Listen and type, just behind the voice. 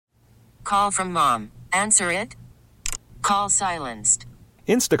call from mom. Answer it. Call silenced.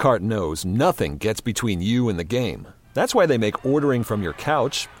 Instacart knows nothing gets between you and the game. That's why they make ordering from your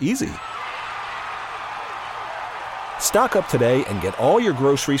couch easy. Stock up today and get all your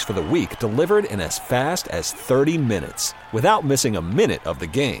groceries for the week delivered in as fast as 30 minutes without missing a minute of the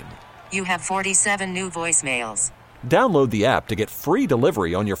game. You have 47 new voicemails. Download the app to get free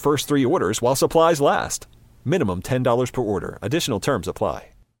delivery on your first 3 orders while supplies last. Minimum $10 per order. Additional terms apply.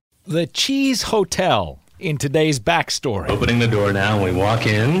 The Cheese Hotel in today's backstory. Opening the door now and we walk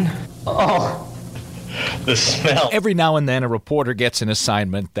in. Oh, the smell. Every now and then a reporter gets an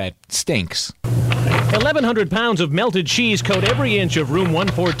assignment that stinks. 1,100 pounds of melted cheese coat every inch of room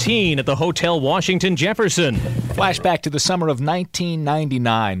 114 at the Hotel Washington Jefferson. Flashback to the summer of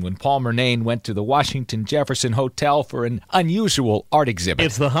 1999 when Paul Murnane went to the Washington Jefferson Hotel for an unusual art exhibit.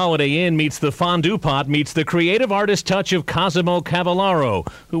 It's the Holiday Inn meets the fondue pot meets the creative artist touch of Cosimo Cavallaro,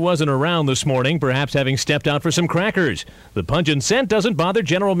 who wasn't around this morning, perhaps having stepped out for some crackers. The pungent scent doesn't bother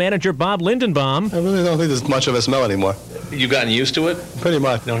General Manager Bob Lindenbaum. I really don't think there's much of a smell anymore. You've gotten used to it? Pretty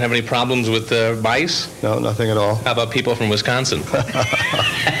much. Don't have any problems with mice? No, nothing at all. How about people from Wisconsin?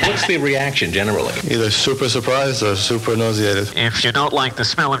 What's the reaction generally? Either super surprised or super nauseated. If you don't like the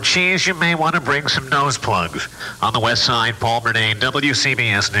smell of cheese, you may want to bring some nose plugs. On the west side, Paul Murnane,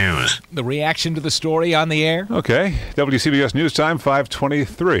 WCBS News. The reaction to the story on the air? Okay. WCBS News Time,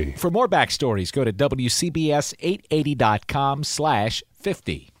 5:23. For more backstories, go to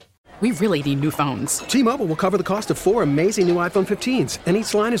WCBS880.com/50. We really need new phones. T-Mobile will cover the cost of 4 amazing new iPhone 15s, and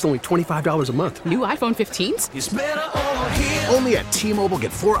each line is only $25 a month. New iPhone 15s? It's better over here. Only at T-Mobile,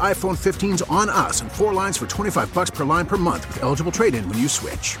 get 4 iPhone 15s on us and 4 lines for $25 per line per month with eligible trade-in when you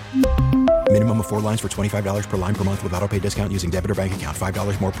switch. Minimum of 4 lines for $25 per line per month with autopay discount using debit or bank account.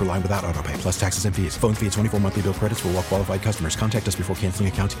 $5 more per line without autopay, plus taxes and fees. Phone fee at 24 monthly bill credits for well-qualified customers. Contact us before canceling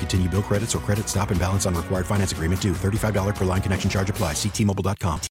account to continue bill credits or credit stop and balance on required finance agreement due. $35 per line connection charge applies. See T-Mobile.com.